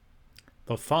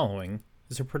The following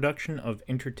is a production of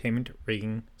Entertainment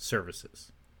Rigging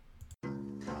Services.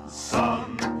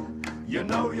 Son, you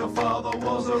know your father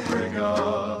was a rigger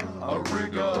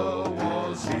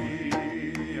was he.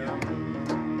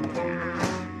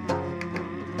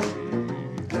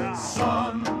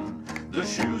 Son, the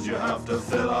shoes you have to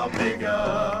fill are big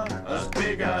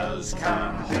as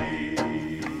can be.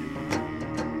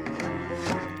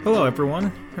 Hello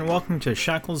everyone, and welcome to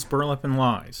Shackles, Burlap, and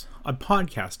Lies, a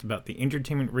podcast about the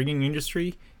entertainment rigging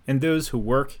industry and those who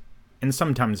work and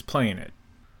sometimes play in it.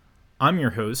 I'm your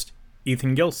host,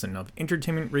 Ethan Gilson of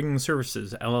Entertainment Rigging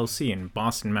Services, LLC in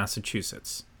Boston,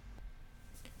 Massachusetts.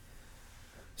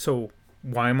 So,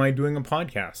 why am I doing a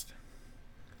podcast?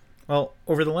 Well,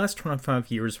 over the last 25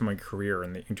 years of my career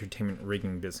in the entertainment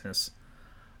rigging business,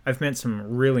 I've met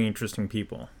some really interesting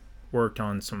people, worked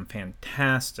on some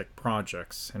fantastic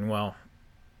projects, and well,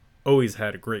 always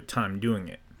had a great time doing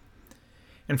it.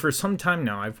 And for some time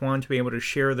now, I've wanted to be able to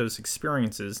share those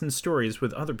experiences and stories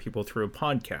with other people through a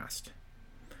podcast.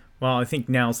 Well, I think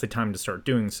now's the time to start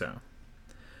doing so.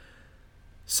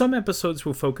 Some episodes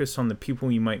will focus on the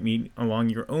people you might meet along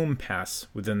your own paths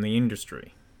within the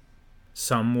industry.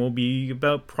 Some will be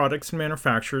about products and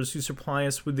manufacturers who supply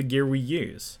us with the gear we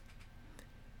use.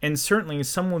 And certainly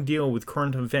some will deal with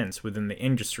current events within the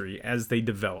industry as they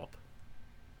develop.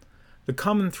 The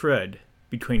common thread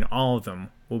between all of them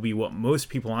will be what most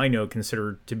people I know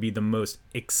consider to be the most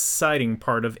exciting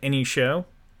part of any show,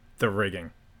 the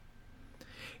rigging.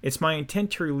 It's my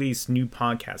intent to release new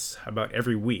podcasts about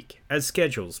every week, as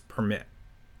schedules permit.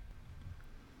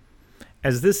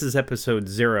 As this is episode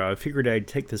 0, I figured I'd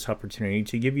take this opportunity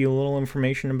to give you a little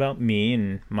information about me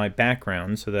and my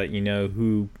background so that you know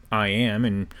who I am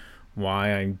and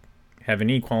why I have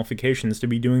any qualifications to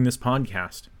be doing this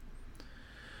podcast.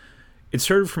 It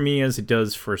started for me as it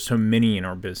does for so many in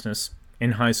our business,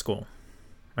 in high school.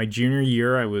 My junior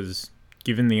year, I was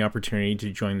given the opportunity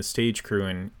to join the stage crew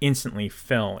and instantly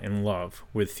fell in love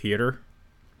with theater.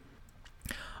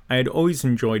 I had always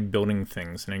enjoyed building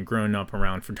things and had grown up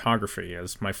around photography,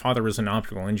 as my father was an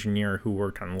optical engineer who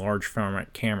worked on large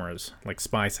format cameras like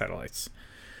spy satellites.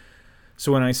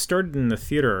 So when I started in the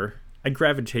theater, I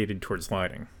gravitated towards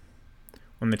lighting.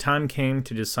 When the time came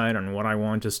to decide on what I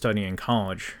wanted to study in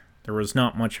college, there was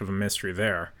not much of a mystery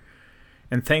there.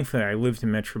 And thankfully I lived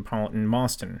in metropolitan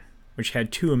Boston, which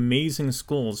had two amazing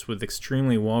schools with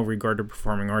extremely well-regarded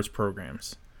performing arts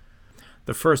programs.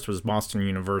 The first was Boston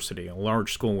University, a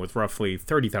large school with roughly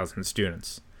 30,000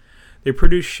 students. They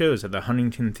produced shows at the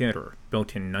Huntington Theater,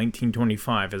 built in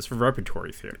 1925 as a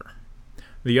repertory theater.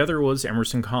 The other was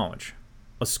Emerson College,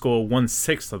 a school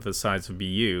 1/6 of the size of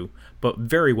BU, but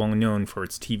very well known for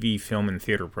its TV, film, and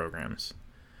theater programs.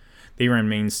 They ran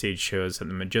main stage shows at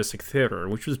the Majestic Theater,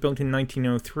 which was built in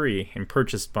 1903 and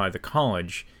purchased by the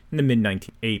college in the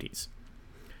mid-1980s.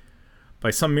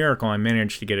 By some miracle, I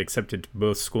managed to get accepted to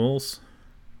both schools,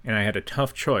 and I had a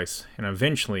tough choice and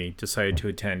eventually decided to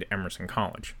attend Emerson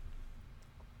College.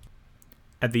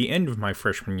 At the end of my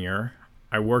freshman year,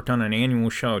 I worked on an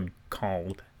annual show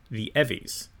called The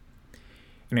Evvies,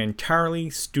 an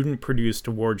entirely student-produced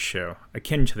award show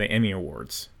akin to the Emmy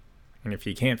Awards. And if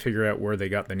you can't figure out where they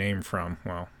got the name from,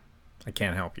 well, I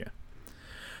can't help you.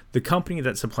 The company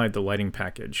that supplied the lighting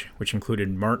package, which included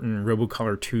Martin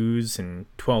Robocolor 2s and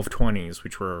 1220s,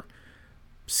 which were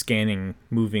scanning,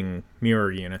 moving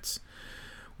mirror units,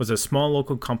 was a small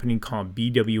local company called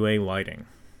BWA Lighting,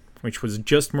 which was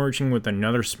just merging with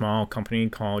another small company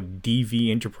called DV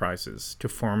Enterprises to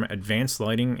form Advanced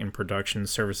Lighting and Production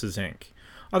Services Inc.,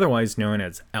 otherwise known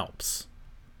as ALPS.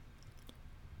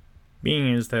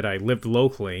 Being as that I lived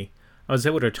locally, I was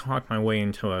able to talk my way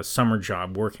into a summer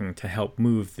job working to help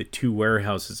move the two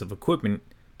warehouses of equipment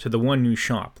to the one new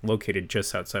shop located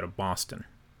just outside of Boston.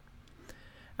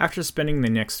 After spending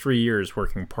the next 3 years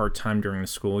working part-time during the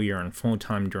school year and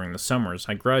full-time during the summers,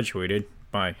 I graduated,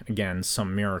 by, again,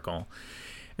 some miracle,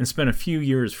 and spent a few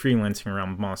years freelancing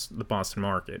around the Boston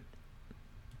market.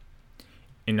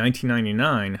 In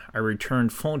 1999, I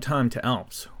returned full-time to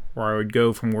ALPS, where I would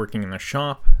go from working in the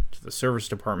shop to the service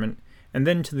department and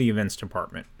then to the events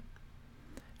department.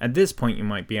 At this point, you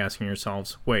might be asking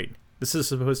yourselves, wait, this is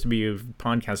supposed to be a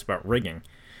podcast about rigging.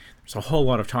 There's a whole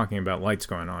lot of talking about lights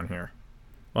going on here.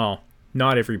 Well,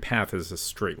 not every path is a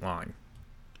straight line.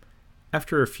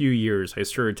 After a few years, I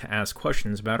started to ask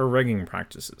questions about our rigging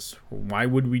practices. Why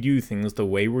would we do things the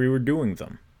way we were doing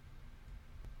them?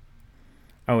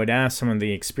 I would ask some of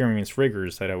the experienced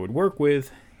riggers that I would work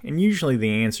with, and usually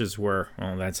the answers were,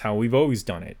 well, that's how we've always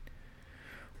done it.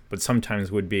 But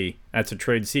sometimes would be, that's a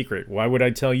trade secret. Why would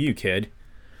I tell you, kid?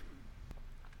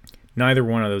 Neither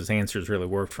one of those answers really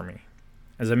worked for me.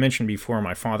 As I mentioned before,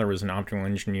 my father was an optical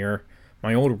engineer,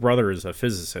 my older brother is a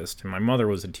physicist, and my mother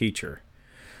was a teacher.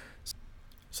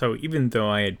 So even though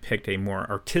I had picked a more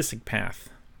artistic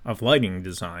path of lighting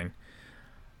design,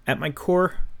 at my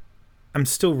core, I'm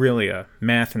still really a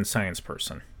math and science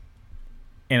person.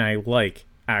 And I like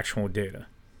actual data.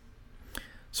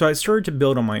 So I started to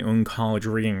build on my own college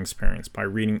rigging experience by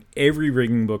reading every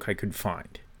rigging book I could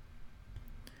find.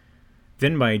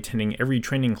 Then by attending every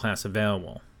training class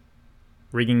available.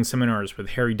 Rigging seminars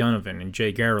with Harry Donovan and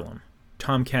Jay Garland,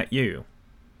 Tomcat U,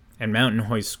 and Mountain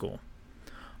Hoist School.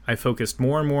 I focused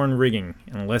more and more on rigging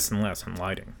and less on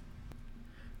lighting.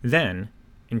 Then,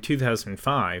 in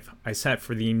 2005, I sat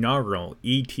for the inaugural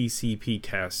ETCP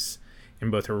tests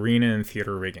in both arena and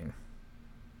theater rigging.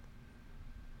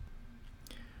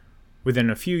 Within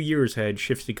a few years, I had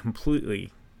shifted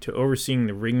completely to overseeing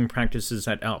the rigging practices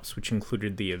at ALPS, which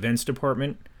included the events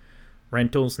department,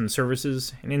 rentals and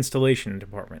services, and installation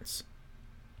departments.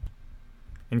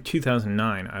 In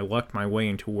 2009, I lucked my way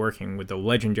into working with the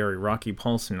legendary Rocky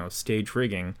Paulson of stage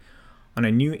rigging on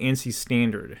a new ANSI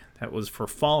standard that was for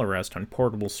fall arrest on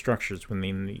portable structures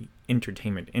within the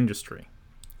entertainment industry,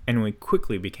 and we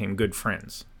quickly became good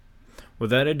friends.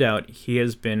 Without a doubt, he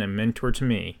has been a mentor to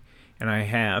me, and I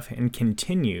have and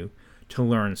continue to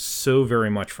learn so very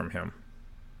much from him.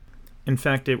 In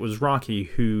fact, it was Rocky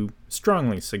who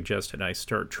strongly suggested I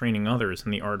start training others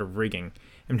in the art of rigging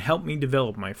and helped me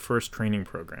develop my first training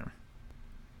program.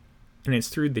 And it's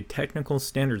through the Technical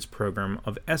Standards Program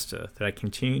of ESTA that I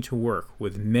continue to work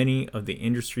with many of the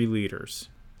industry leaders,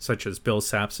 such as Bill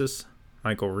Sapsis,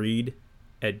 Michael Reed,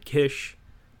 Ed Kish,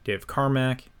 Dave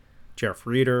Carmack, Jeff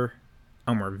Reeder,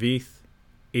 Elmer Veith,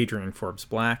 Adrian Forbes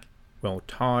Black, Will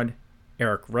Todd,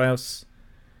 Eric Rouse.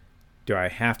 Do I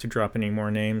have to drop any more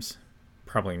names?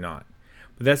 Probably not.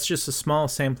 But that's just a small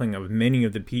sampling of many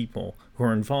of the people who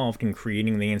are involved in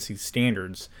creating the ANSI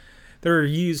standards that are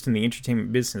used in the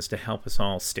entertainment business to help us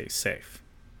all stay safe.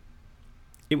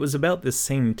 It was about this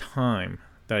same time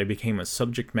that I became a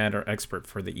subject matter expert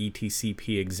for the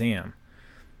ETCP exam,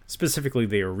 specifically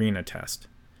the arena test.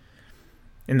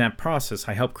 In that process,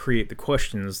 I helped create the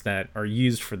questions that are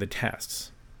used for the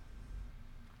tests.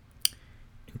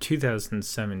 In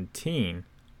 2017,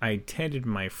 I attended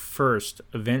my first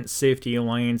Event Safety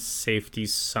Alliance Safety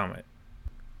Summit.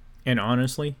 And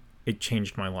honestly, it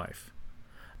changed my life.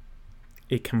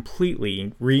 It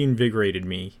completely reinvigorated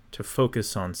me to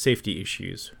focus on safety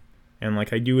issues. And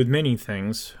like I do with many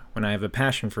things, when I have a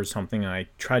passion for something, I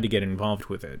try to get involved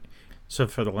with it. So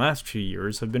for the last few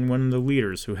years, I've been one of the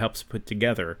leaders who helps put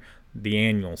together the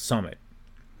annual summit.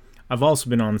 I've also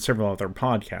been on several other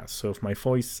podcasts, so if my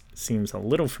voice seems a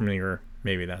little familiar,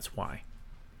 maybe that's why.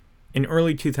 In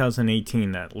early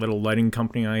 2018, that little lighting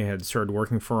company I had started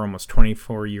working for almost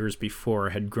 24 years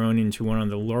before had grown into one of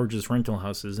the largest rental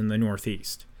houses in the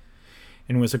Northeast,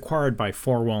 and was acquired by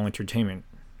 4Wall Entertainment,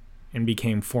 and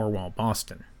became 4Wall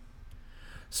Boston.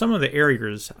 Some of the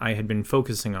areas I had been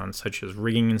focusing on, such as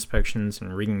rigging inspections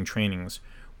and rigging trainings,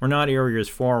 were not areas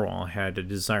 4Wall had a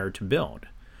desire to build.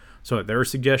 So at their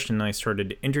suggestion, I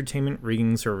started Entertainment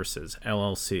Rigging Services,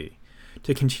 LLC,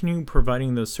 to continue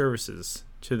providing those services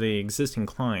to the existing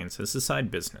clients as a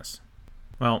side business.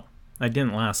 Well, that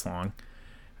didn't last long,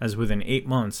 as within 8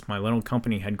 months my little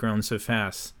company had grown so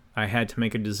fast I had to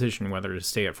make a decision whether to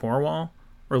stay at 4Wall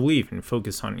or leave and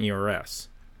focus on ERS.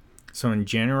 So in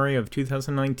January of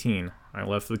 2019, I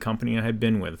left the company I had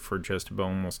been with for just about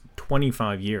almost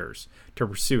 25 years to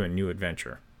pursue a new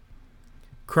adventure.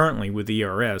 Currently with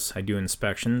ERS, I do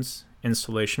inspections,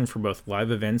 installation for both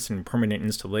live events and permanent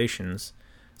installations,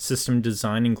 system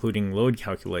design including load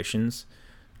calculations,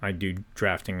 I do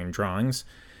drafting and drawings,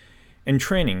 and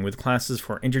training with classes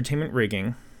for entertainment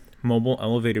rigging, mobile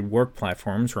elevated work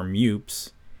platforms or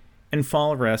MUPs, and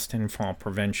fall arrest and fall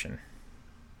prevention.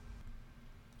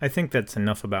 I think that's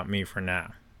enough about me for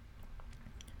now.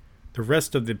 The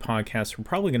rest of the podcast are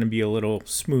probably going to be a little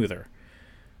smoother,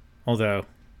 although,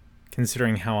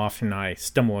 considering how often I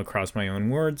stumble across my own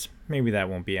words, maybe that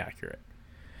won't be accurate.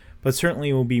 But certainly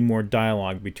it will be more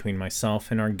dialogue between myself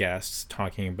and our guests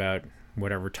talking about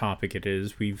whatever topic it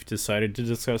is we've decided to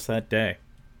discuss that day.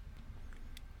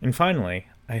 And finally,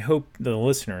 I hope the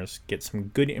listeners get some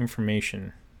good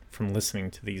information from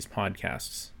listening to these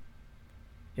podcasts.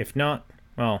 If not,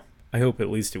 well, I hope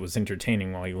at least it was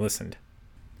entertaining while you listened.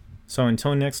 So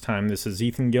until next time, this is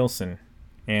Ethan Gilson,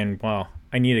 and well,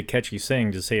 I need a catchy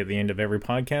saying to say at the end of every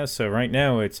podcast, so right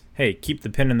now it's, hey, keep the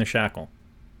pin in the shackle.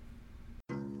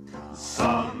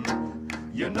 Son,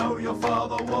 you know your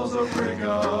father was a rigger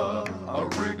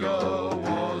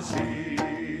was he.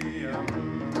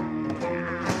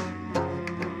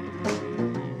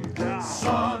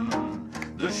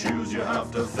 The shoes you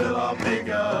have to fill are big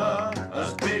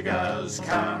as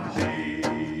can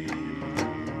be.